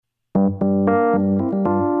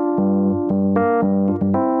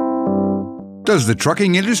Does the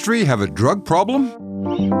trucking industry have a drug problem?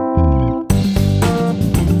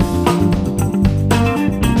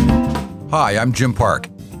 Hi, I'm Jim Park.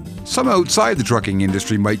 Some outside the trucking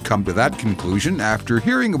industry might come to that conclusion after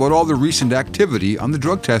hearing about all the recent activity on the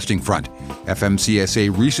drug testing front.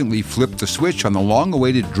 FMCSA recently flipped the switch on the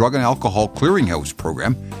long-awaited Drug and Alcohol Clearinghouse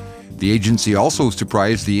program. The agency also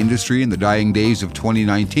surprised the industry in the dying days of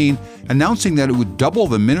 2019, announcing that it would double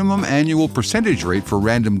the minimum annual percentage rate for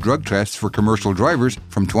random drug tests for commercial drivers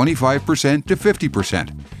from 25% to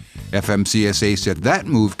 50%. FMCSA said that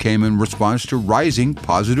move came in response to rising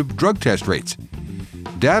positive drug test rates.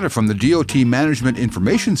 Data from the DOT Management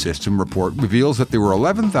Information System report reveals that there were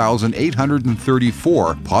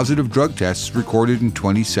 11,834 positive drug tests recorded in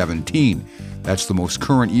 2017. That's the most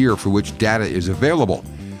current year for which data is available.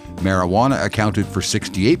 Marijuana accounted for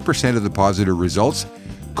 68% of the positive results,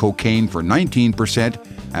 cocaine for 19%,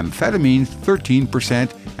 amphetamines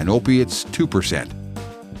 13%, and opiates 2%.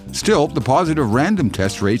 Still, the positive random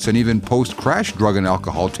test rates and even post-crash drug and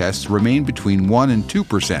alcohol tests remain between 1 and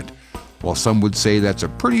 2%. While some would say that's a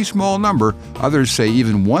pretty small number, others say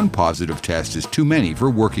even one positive test is too many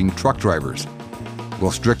for working truck drivers.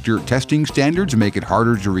 Will stricter testing standards make it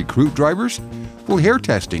harder to recruit drivers? Will hair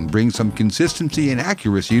testing bring some consistency and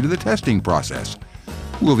accuracy to the testing process?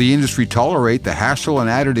 Will the industry tolerate the hassle and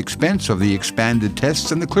added expense of the expanded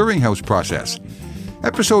tests and the clearinghouse process?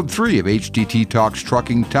 Episode 3 of HDT Talks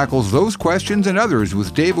Trucking tackles those questions and others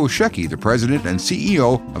with Dave Osheki, the president and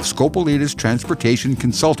CEO of Scopolitas Transportation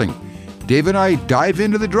Consulting. Dave and I dive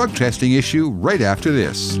into the drug testing issue right after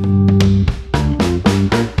this.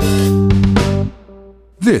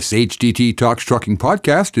 This HDT Talks Trucking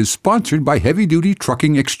podcast is sponsored by Heavy Duty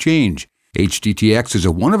Trucking Exchange. HDTX is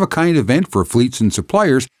a one-of-a-kind event for fleets and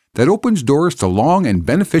suppliers that opens doors to long and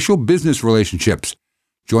beneficial business relationships.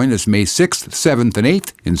 Join us May 6th, 7th, and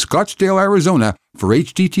 8th in Scottsdale, Arizona for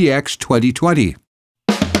HDTX 2020.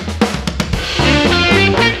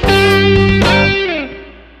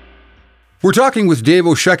 We're talking with Dave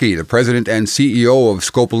Osheki, the president and CEO of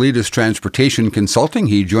Scopolitas Transportation Consulting.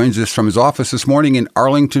 He joins us from his office this morning in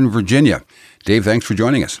Arlington, Virginia. Dave, thanks for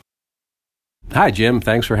joining us. Hi, Jim.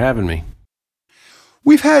 Thanks for having me.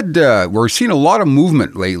 We're seeing a lot of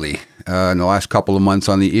movement lately in the last couple of months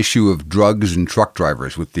on the issue of drugs and truck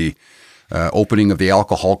drivers. With the opening of the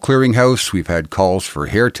alcohol clearinghouse, we've had calls for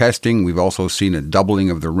hair testing. We've also seen a doubling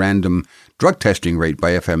of the random drug testing rate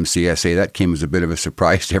by FMCSA. That came as a bit of a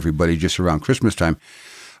surprise to everybody just around Christmas time.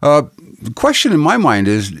 The question in my mind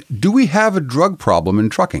is, do we have a drug problem in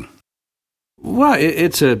trucking? Well,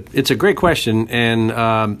 it's a great question, and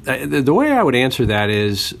the way I would answer that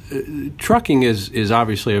is trucking is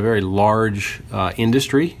obviously a very large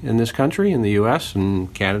industry in this country, in the U.S.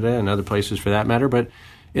 and Canada and other places for that matter. But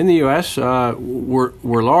in the U.S.,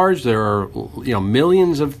 we're large. There are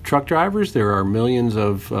millions of truck drivers. There are millions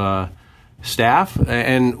of staff,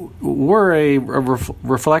 and we're a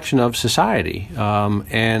reflection of society.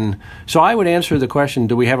 And so I would answer the question,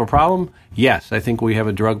 do we have a problem? Yes, I think we have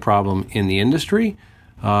a drug problem in the industry.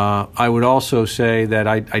 I would also say that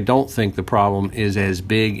I don't think the problem is as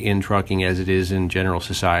big in trucking as it is in general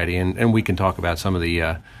society. And we can talk about some of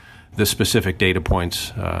the specific data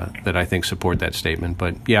points that I think support that statement.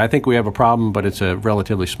 But yeah, I think we have a problem, but it's a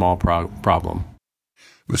relatively small problem.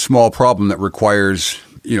 A small problem that requires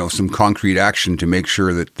some concrete action to make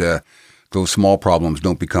sure that those small problems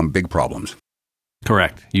don't become big problems.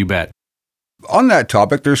 Correct. You bet. On that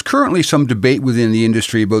topic, there's currently some debate within the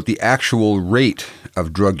industry about the actual rate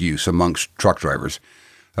of drug use amongst truck drivers.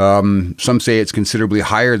 Some say it's considerably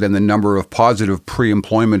higher than the number of positive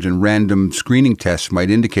pre-employment and random screening tests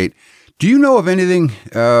might indicate. Do you know of anything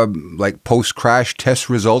like post-crash test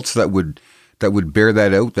results that would bear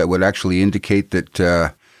that out, that would actually indicate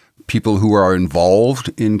that people who are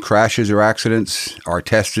involved in crashes or accidents are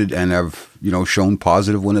tested and have, shown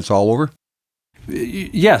positive when it's all over?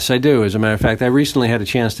 Yes, I do. As a matter of fact, I recently had a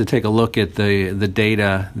chance to take a look at the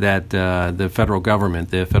data that the federal government,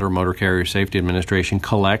 the Federal Motor Carrier Safety Administration,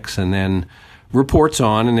 collects and then reports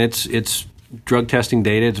on, and it's drug testing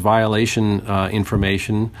data, it's violation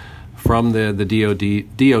information from the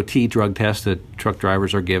DOT drug test that truck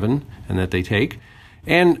drivers are given and that they take.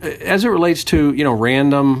 And as it relates to the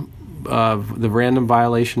random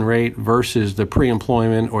violation rate versus the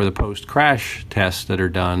pre-employment or the post-crash tests that are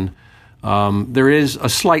done, there is a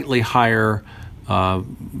slightly higher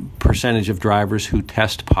percentage of drivers who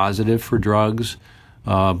test positive for drugs,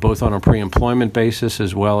 both on a pre-employment basis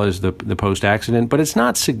as well as the post-accident, but it's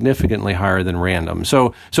not significantly higher than random.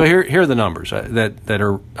 So here are the numbers that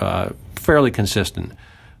are fairly consistent.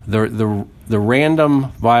 the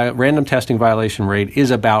random testing violation rate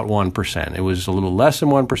is about 1%. It was a little less than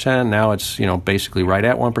 1%. Now it's basically right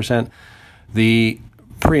at 1%. The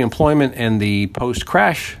pre-employment and the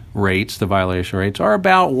post-crash rates, the violation rates, are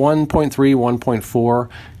about 1.3, 1.4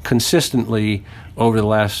 consistently over the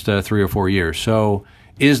last 3 or 4 years. So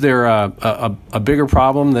is there a bigger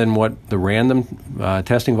problem than what the random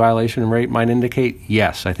testing violation rate might indicate?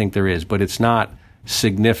 Yes, I think there is, but it's not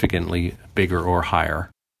significantly bigger or higher.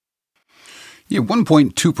 Yeah,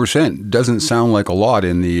 1.2% doesn't sound like a lot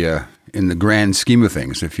in the grand scheme of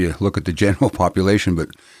things if you look at the general population, but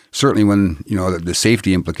certainly when the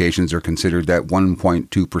safety implications are considered, that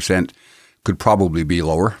 1.2% could probably be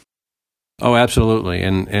lower. Oh, absolutely,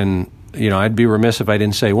 and I'd be remiss if I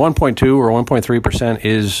didn't say 1.2 or 1.3%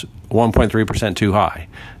 is 1.3% too high.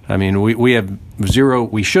 I mean,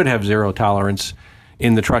 we should have zero tolerance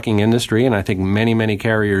in the trucking industry, and I think many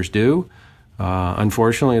carriers do.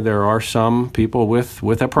 Unfortunately, there are some people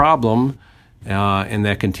with a problem and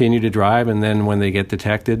that continue to drive, and then when they get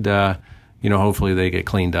detected, hopefully they get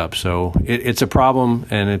cleaned up. So it's a problem,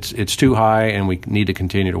 and it's too high, and we need to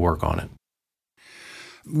continue to work on it.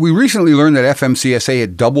 We recently learned that FMCSA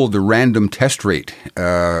had doubled the random test rate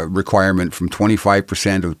requirement from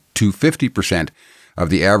 25% to 50%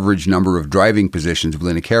 of the average number of driving positions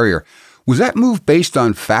within a carrier. Was that move based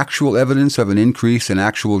on factual evidence of an increase in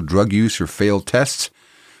actual drug use or failed tests?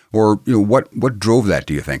 Or what drove that,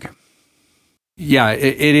 do you think? Yeah,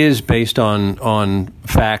 it is based on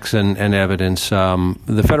facts and evidence.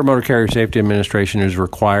 The Federal Motor Carrier Safety Administration is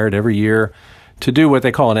required every year to do what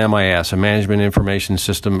they call an MIS, a Management Information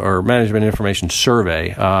System or Management Information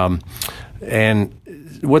Survey. And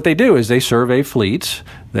what they do is they survey fleets.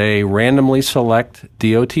 They randomly select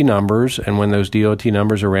DOT numbers, and when those DOT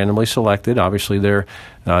numbers are randomly selected, obviously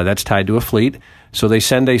that's tied to a fleet. So they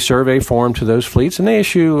send a survey form to those fleets, and they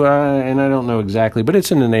issue, and I don't know exactly, but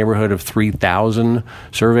it's in the neighborhood of 3,000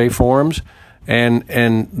 survey forms. And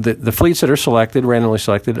the fleets that are selected, randomly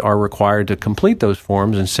selected, are required to complete those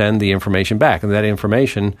forms and send the information back. And that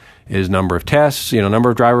information is number of tests,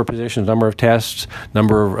 number of driver positions, number of tests,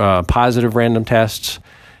 number of positive random tests.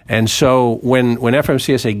 And so when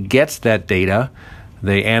FMCSA gets that data,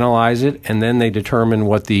 they analyze it, and then they determine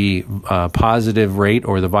what the positive rate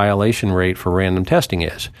or the violation rate for random testing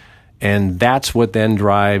is. And that's what then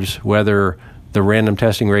drives whether the random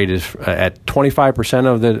testing rate is at 25%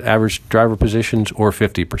 of the average driver positions or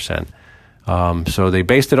 50%. So they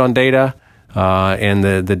based it on data, and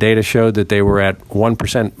the data showed that they were at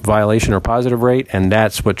 1% violation or positive rate, and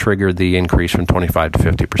that's what triggered the increase from 25 to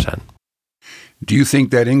 50%. Do you think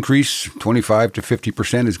that increase, 25 to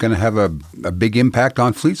 50%, is going to have a big impact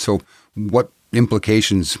on fleets? So what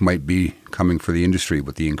implications might be coming for the industry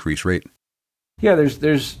with the increased rate? Yeah,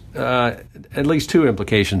 there's at least two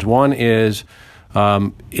implications. One is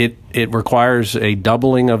it requires a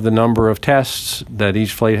doubling of the number of tests that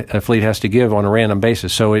each fleet has to give on a random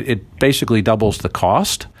basis. So it basically doubles the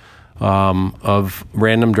cost of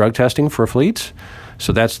random drug testing for fleets.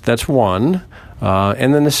 So that's one.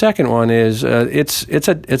 And then the second one is it's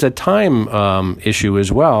a time issue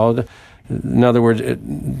as well. In other words,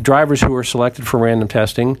 drivers who are selected for random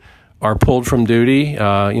testing are pulled from duty,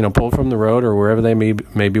 pulled from the road or wherever they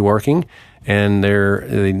may be working, and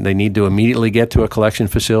they need to immediately get to a collection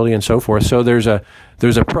facility and so forth. So there's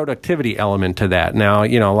a productivity element to that. Now,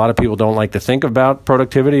 a lot of people don't like to think about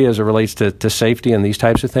productivity as it relates to safety and these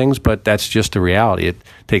types of things, but that's just the reality. It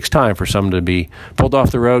takes time for someone to be pulled off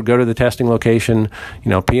the road, go to the testing location,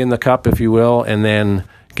 pee in the cup, if you will, and then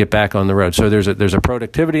get back on the road. So there's a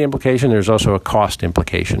productivity implication. There's also a cost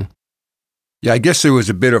implication. Yeah, I guess there was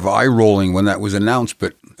a bit of eye rolling when that was announced,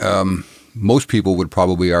 but most people would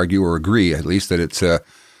probably argue or agree, at least, that it's a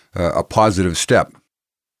positive step.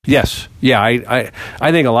 Yes, yeah,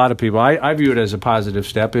 I think a lot of people. I view it as a positive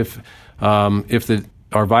step. If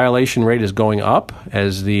our violation rate is going up,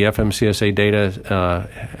 as the FMCSA data,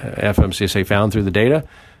 FMCSA found through the data,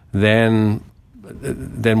 then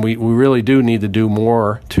we really do need to do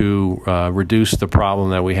more to reduce the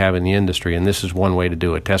problem that we have in the industry, and this is one way to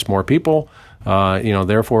do it. Test more people.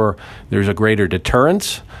 Therefore, there's a greater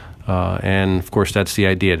deterrence, and of course, that's the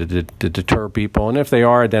idea, to deter people. And if they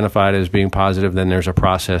are identified as being positive, then there's a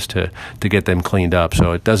process to get them cleaned up,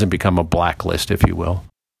 so it doesn't become a blacklist, if you will.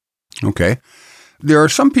 Okay. There are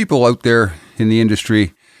some people out there in the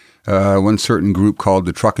industry, one certain group called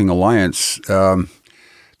the Trucking Alliance,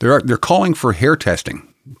 they're calling for hair testing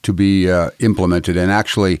to be implemented and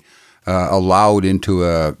actually allowed into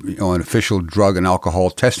an official drug and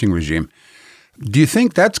alcohol testing regime. Do you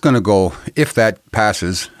think that's going to go, if that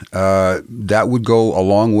passes, that would go a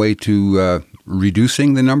long way to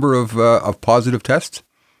reducing the number of positive tests?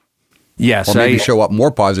 Yes. Or maybe show up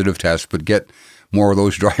more positive tests, but get more of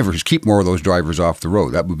those drivers, keep more of those drivers off the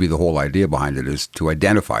road. That would be the whole idea behind it, is to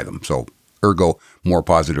identify them. So, ergo, more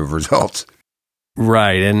positive results.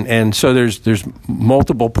 Right, and so there's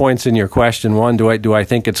multiple points in your question. One, do I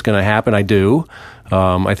think it's going to happen? I do.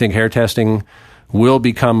 I think hair testing will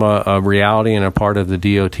become a reality and a part of the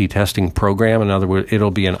DOT testing program. In other words,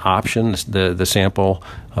 it'll be an option. The sample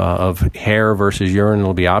of hair versus urine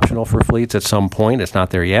will be optional for fleets at some point. It's not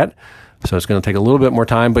there yet, so it's going to take a little bit more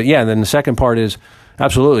time. But yeah, and then the second part is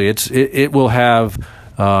absolutely it will have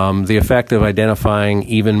the effect of identifying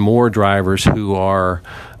even more drivers who are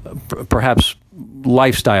perhaps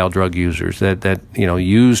lifestyle drug users that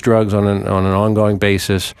use drugs on an ongoing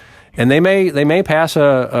basis, and they may pass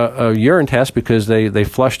a urine test because they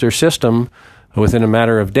flush their system within a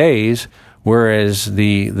matter of days, whereas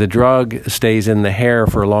the drug stays in the hair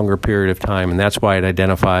for a longer period of time, and that's why it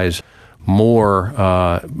identifies more.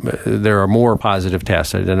 There are more positive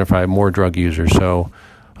tests that identify more drug users. So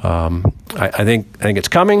I think it's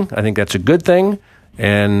coming. I think that's a good thing.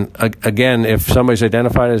 And again, if somebody's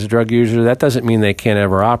identified as a drug user, that doesn't mean they can't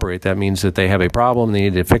ever operate. That means that they have a problem. They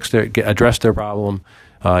need to address their problem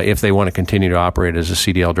if they want to continue to operate as a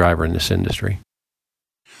CDL driver in this industry.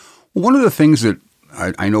 One of the things that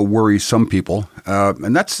I know worries some people,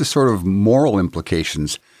 and that's the sort of moral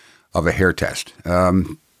implications of a hair test.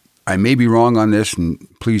 I may be wrong on this, and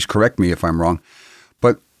please correct me if I'm wrong,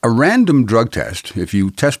 but a random drug test, if you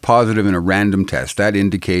test positive in a random test, that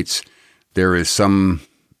indicates there is some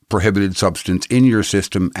prohibited substance in your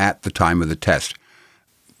system at the time of the test.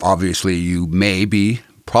 Obviously, you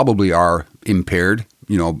probably are impaired,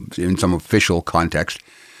 in some official context.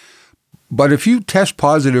 But if you test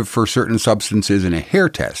positive for certain substances in a hair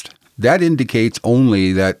test, that indicates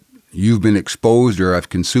only that you've been exposed or have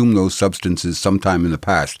consumed those substances sometime in the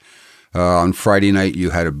past. On Friday night,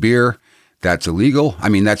 you had a beer. That's illegal. I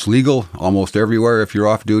mean, that's legal almost everywhere if you're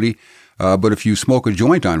off duty. But if you smoke a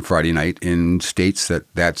joint on Friday night in states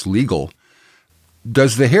that's legal,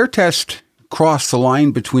 does the hair test cross the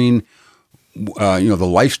line between, the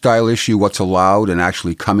lifestyle issue, what's allowed, and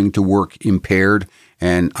actually coming to work impaired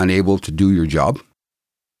and unable to do your job?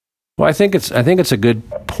 Well, I think it's a good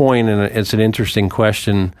point, and it's an interesting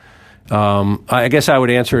question. I guess I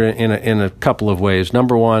would answer it in a couple of ways.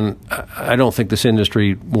 Number one, I don't think this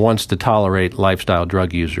industry wants to tolerate lifestyle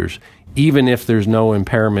drug users, even if there's no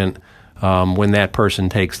impairment when that person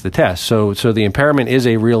takes the test. So the impairment is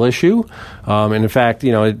a real issue. And in fact,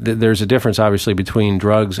 there's a difference obviously between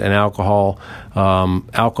drugs and alcohol.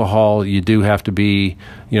 Alcohol, you do have to be,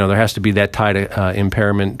 there has to be that tied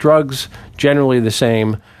impairment. Drugs, generally the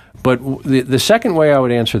same. But the second way I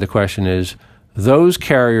would answer the question is, those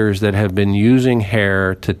carriers that have been using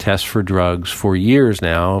hair to test for drugs for years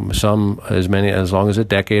now, some as long as a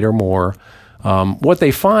decade or more, what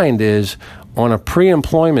they find is on a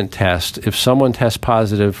pre-employment test, if someone tests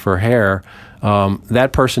positive for hair,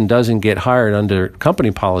 that person doesn't get hired under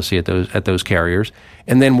company policy at those carriers.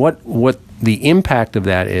 And then what the impact of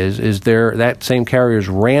that is that same carrier's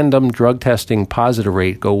random drug testing positive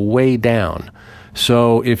rate go way down.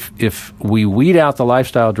 So if we weed out the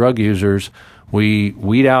lifestyle drug users, we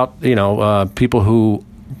weed out people who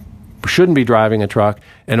shouldn't be driving a truck,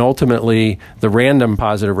 and ultimately the random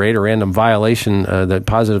positive rate or random violation, the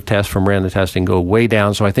positive test from random testing go way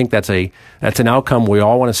down. So I think that's an outcome we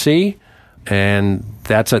all want to see, and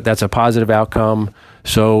that's a positive outcome.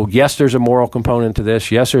 So yes, there's a moral component to this.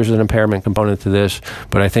 Yes, there's an impairment component to this.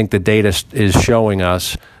 But I think the data is showing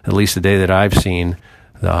us, at least the data that I've seen,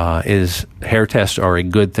 is hair tests are a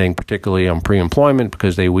good thing, particularly on pre-employment,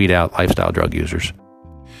 because they weed out lifestyle drug users.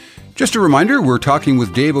 Just a reminder, we're talking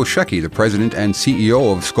with Dave Oshecki, the president and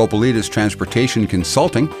CEO of Scopolitas Transportation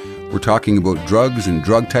Consulting. We're talking about drugs and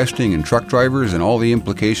drug testing and truck drivers and all the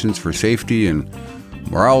implications for safety and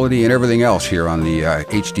morality and everything else here on the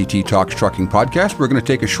HDT Talks Trucking podcast. We're going to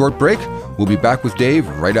take a short break. We'll be back with Dave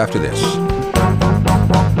right after this.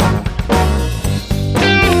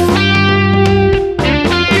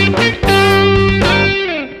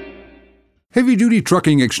 Heavy Duty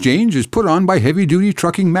Trucking Exchange is put on by Heavy Duty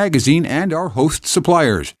Trucking Magazine and our host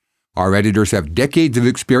suppliers. Our editors have decades of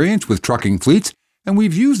experience with trucking fleets, and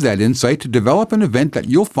we've used that insight to develop an event that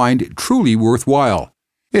you'll find truly worthwhile.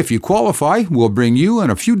 If you qualify, we'll bring you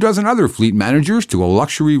and a few dozen other fleet managers to a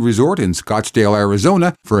luxury resort in Scottsdale,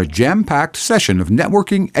 Arizona for a jam-packed session of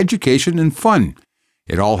networking, education, and fun.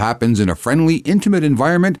 It all happens in a friendly, intimate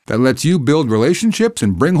environment that lets you build relationships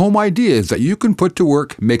and bring home ideas that you can put to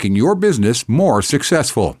work making your business more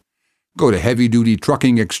successful. Go to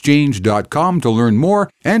heavydutytruckingexchange.com to learn more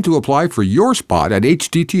and to apply for your spot at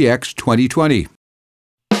HDTX 2020.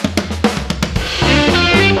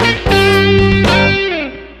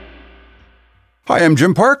 Hi, I'm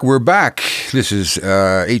Jim Park. We're back. This is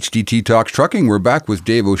HDT Talks Trucking. We're back with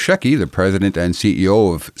Dave Oshecki, the president and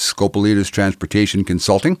CEO of Scopolitas Transportation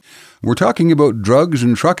Consulting. We're talking about drugs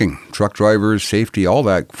and trucking, truck drivers, safety, all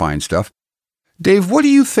that fine stuff. Dave, what do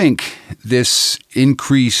you think this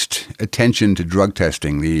increased attention to drug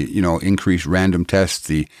testing, the increased random tests,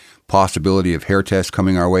 the possibility of hair tests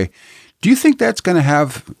coming our way, do you think that's going to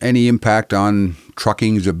have any impact on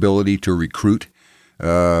trucking's ability to recruit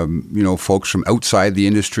folks from outside the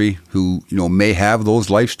industry who, may have those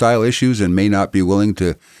lifestyle issues and may not be willing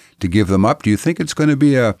to give them up? Do you think it's going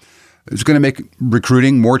to make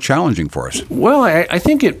recruiting more challenging for us? Well, I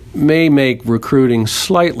think it may make recruiting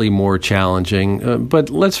slightly more challenging, but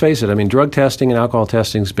let's face it. I mean, drug testing and alcohol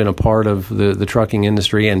testing has been a part of the trucking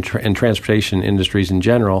industry and transportation industries in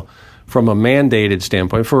general from a mandated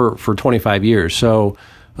standpoint for 25 years. So,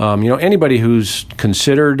 anybody who's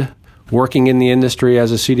considered working in the industry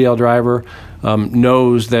as a CDL driver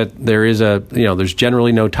knows that there is there's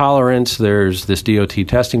generally no tolerance. There's this DOT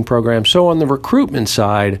testing program. So on the recruitment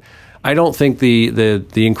side, I don't think the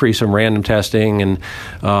increase in random testing and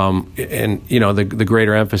the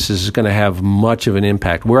greater emphasis is going to have much of an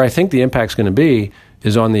impact. Where I think the impact is going to be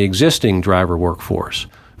is on the existing driver workforce.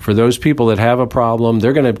 For those people that have a problem,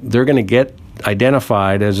 they're going to get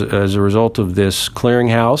identified as a result of this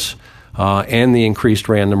clearinghouse and the increased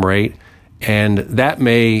random rate, and that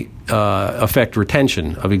may affect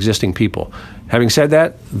retention of existing people. Having said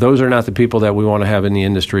that, those are not the people that we want to have in the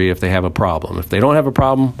industry if they have a problem. If they don't have a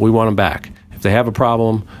problem, we want them back. If they have a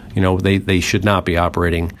problem, they should not be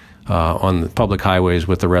operating on the public highways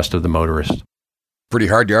with the rest of the motorists. Pretty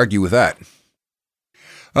hard to argue with that.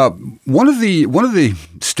 One of the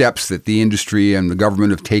steps that the industry and the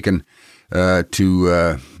government have taken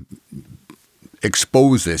to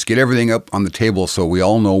expose this, get everything up on the table so we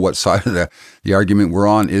all know what side of the argument we're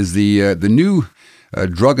on, is the new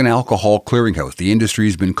drug and alcohol clearinghouse. The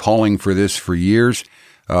industry's been calling for this for years.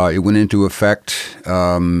 It went into effect,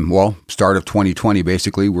 start of 2020,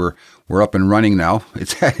 basically. We're up and running now.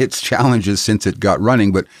 It's had its challenges since it got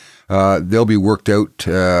running, but they'll be worked out,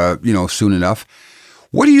 soon enough.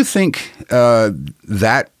 What do you think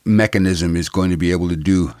that mechanism is going to be able to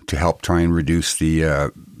do to help try and reduce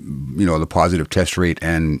the positive test rate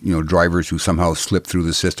and, drivers who somehow slip through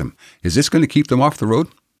the system? Is this going to keep them off the road?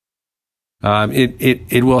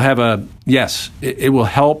 It will have it will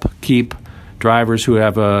help keep drivers who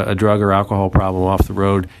have a drug or alcohol problem off the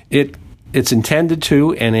road. It's intended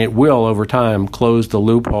to, and it will over time close the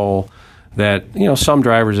loophole that some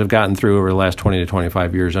drivers have gotten through over the last 20 to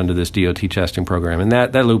 25 years under this DOT testing program. And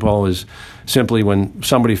that loophole is simply when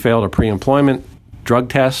somebody failed a pre-employment drug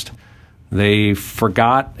test, they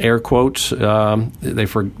forgot, air quotes, they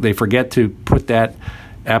forget to put that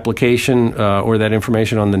application or that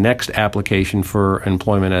information on the next application for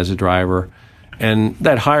employment as a driver, and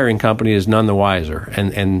that hiring company is none the wiser,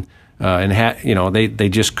 they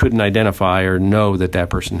just couldn't identify or know that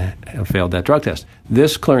person had failed that drug test.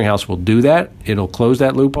 This clearinghouse will do that. It'll close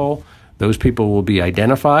that loophole. Those people will be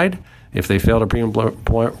identified if they failed a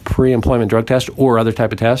pre-employment drug test or other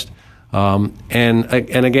type of test. And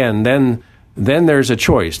again, then there's a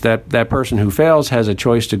choice. That person who fails has a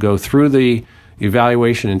choice to go through the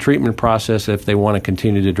evaluation and treatment process if they want to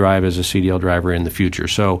continue to drive as a CDL driver in the future.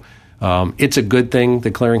 So it's a good thing, the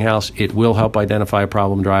clearinghouse. It will help identify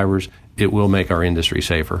problem drivers. It will make our industry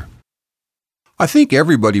safer. I think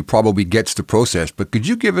everybody probably gets the process, but could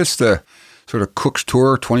you give us the sort of Cook's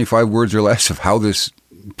tour, 25 words or less, of how this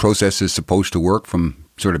process is supposed to work from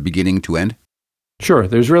sort of beginning to end? Sure.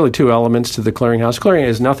 There's really two elements to the clearinghouse. Clearinghouse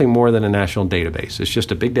is nothing more than a national database. It's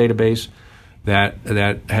just a big database that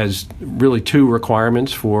has really two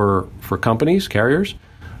requirements for companies, carriers.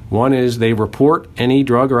 One is they report any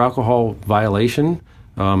drug or alcohol violation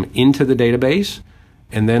into the database,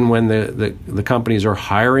 and then when the companies are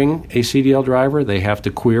hiring a CDL driver, they have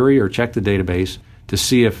to query or check the database to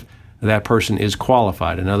see if that person is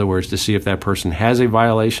qualified. In other words, to see if that person has a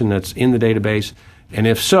violation that's in the database, and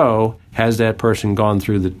if so, has that person gone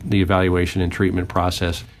through the evaluation and treatment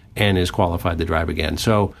process and is qualified to drive again.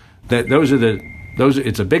 So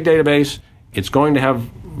it's a big database. It's going to have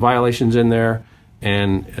violations in there,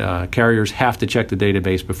 and carriers have to check the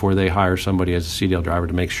database before they hire somebody as a CDL driver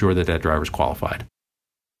to make sure that driver is qualified.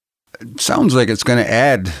 It sounds like it's going to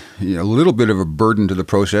add a little bit of a burden to the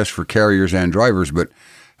process for carriers and drivers, but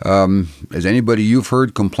has anybody you've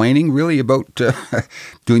heard complaining really about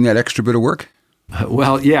doing that extra bit of work?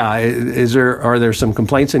 Well, yeah. Are there some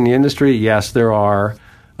complaints in the industry? Yes, there are.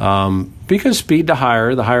 Because speed to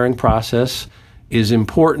hire, the hiring process is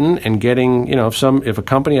important, and getting, if a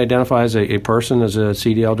company identifies a person as a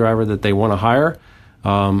CDL driver that they want to hire,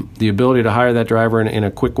 the ability to hire that driver in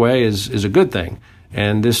a quick way is a good thing.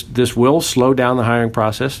 And this will slow down the hiring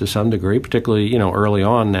process to some degree, particularly, early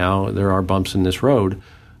on now. There are bumps in this road.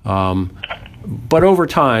 But over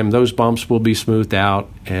time, those bumps will be smoothed out,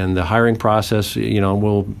 and the hiring process,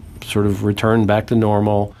 will sort of return back to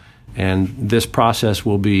normal, and this process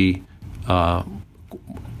will be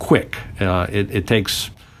quick. It takes,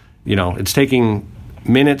 it's taking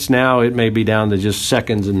minutes now. It may be down to just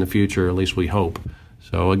seconds in the future, at least we hope.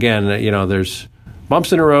 So again, there's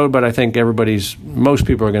bumps in the road, but I think most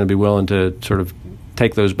people are going to be willing to sort of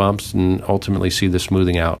take those bumps and ultimately see the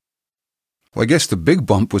smoothing out. Well, I guess the big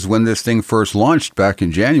bump was when this thing first launched back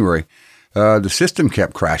in January. The system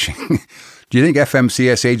kept crashing. Do you think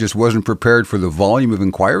FMCSA just wasn't prepared for the volume of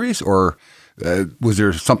inquiries, or was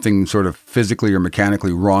there something sort of physically or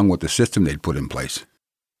mechanically wrong with the system they'd put in place?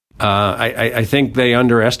 I think they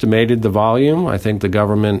underestimated the volume. I think the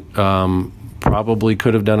government probably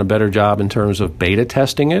could have done a better job in terms of beta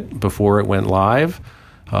testing it before it went live.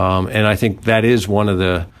 And I think that is one of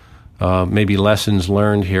the maybe lessons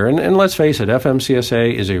learned here. And let's face it,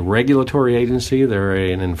 FMCSA is a regulatory agency. They're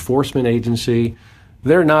an enforcement agency.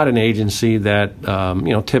 They're not an agency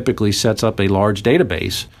that typically sets up a large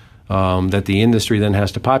database that the industry then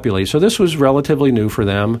has to populate. So this was relatively new for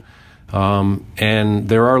them. And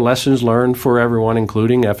there are lessons learned for everyone,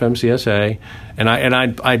 including FMCSA. And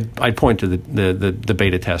I'd point to the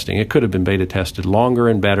beta testing. It could have been beta tested longer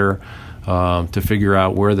and better to figure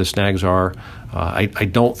out where the snags are. I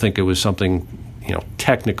don't think it was something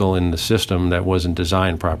technical in the system that wasn't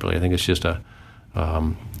designed properly. I think it's just the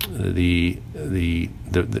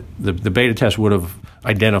beta test would have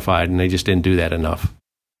identified, and they just didn't do that enough.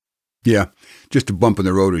 Yeah, just a bump in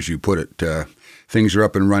the road, as you put it. Things are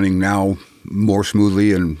up and running now more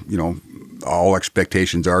smoothly, and all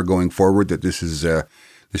expectations are going forward that this is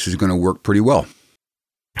going to work pretty well.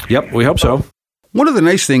 Yep, we hope so. One of the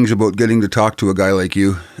nice things about getting to talk to a guy like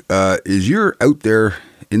you is you're out there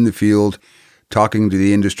in the field, talking to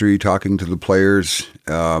the industry, talking to the players.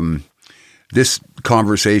 This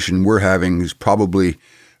conversation we're having is probably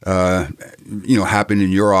happened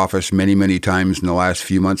in your office many, many times in the last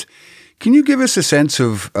few months. Can you give us a sense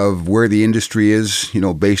of where the industry is,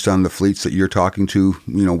 based on the fleets that you're talking to?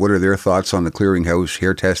 What are their thoughts on the clearinghouse,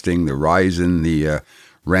 hair testing, the rise in the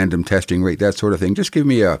random testing rate, that sort of thing? Just give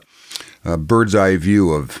me a bird's eye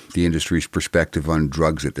view of the industry's perspective on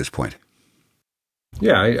drugs at this point.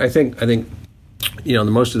 Yeah, I think the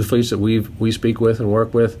most of the fleets that we speak with and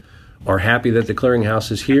work with are happy that the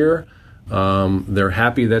clearinghouse is here. They're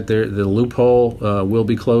happy that the loophole will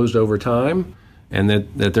be closed over time, and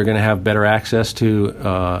that they're going to have better access to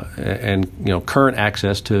current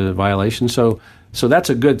access to violations. So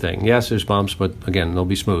that's a good thing. Yes, there's bumps, but again, they'll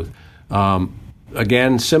be smooth.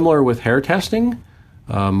 Again, similar with hair testing,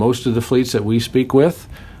 most of the fleets that we speak with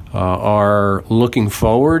are looking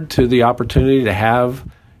forward to the opportunity to have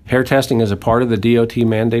hair testing as a part of the DOT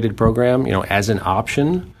mandated program, as an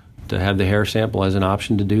option, to have the hair sample as an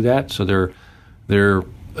option to do that. So they're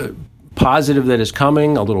positive that it's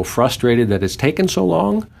coming, a little frustrated that it's taken so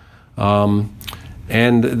long.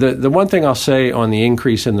 And the one thing I'll say on the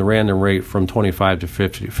increase in the random rate from 25 to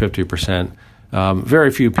 50%,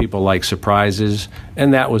 very few people like surprises,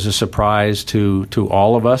 and that was a surprise to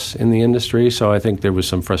all of us in the industry. So I think there was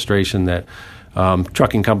some frustration that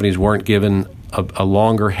trucking companies weren't given a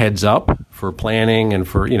longer heads up for planning and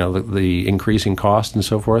for the increasing cost and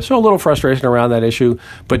so forth. So a little frustration around that issue,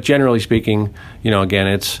 but generally speaking, again,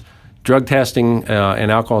 it's drug testing and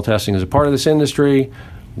alcohol testing is a part of this industry.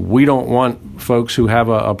 We don't want folks who have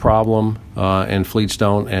a problem, and fleets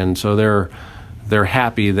don't, and so they're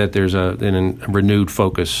happy that there's a renewed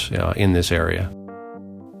focus in this area.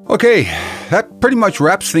 Okay, that pretty much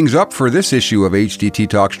wraps things up for this issue of HDT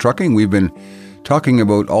Talks Trucking. We've been talking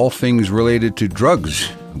about all things related to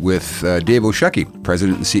drugs with Dave Osheki,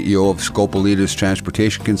 President and CEO of Scopolitas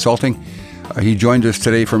Transportation Consulting. He joined us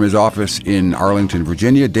today from his office in Arlington,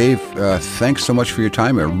 Virginia. Dave, thanks so much for your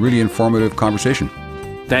time. A really informative conversation.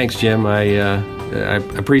 Thanks, Jim. I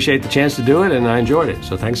appreciate the chance to do it, and I enjoyed it.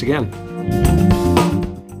 So thanks again.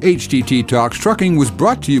 HDT Talks Trucking was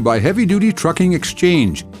brought to you by Heavy Duty Trucking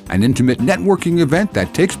Exchange, an intimate networking event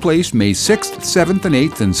that takes place May 6th, 7th, and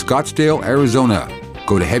 8th in Scottsdale, Arizona.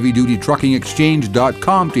 Go to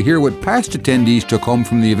heavydutytruckingexchange.com to hear what past attendees took home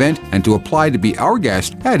from the event and to apply to be our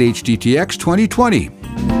guest at HDTX 2020.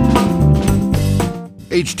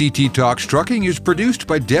 HDT Talks Trucking is produced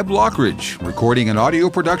by Deb Lockridge, recording and audio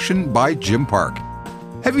production by Jim Park.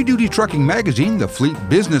 Heavy Duty Trucking Magazine, The Fleet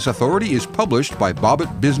Business Authority, is published by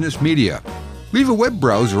Bobbitt Business Media. Leave a web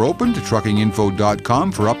browser open to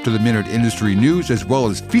truckinginfo.com for up-to-the-minute industry news, as well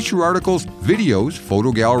as feature articles, videos,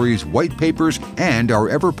 photo galleries, white papers, and our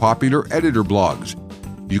ever-popular editor blogs.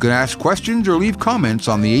 You can ask questions or leave comments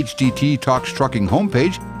on the HDT Talks Trucking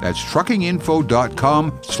homepage. That's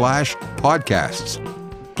truckinginfo.com/podcasts.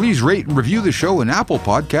 Please rate and review the show in Apple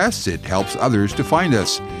Podcasts. It helps others to find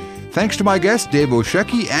us. Thanks to my guest, Dave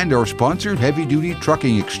Osheki, and our sponsor, Heavy Duty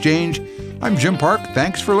Trucking Exchange. I'm Jim Park.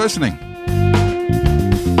 Thanks for listening.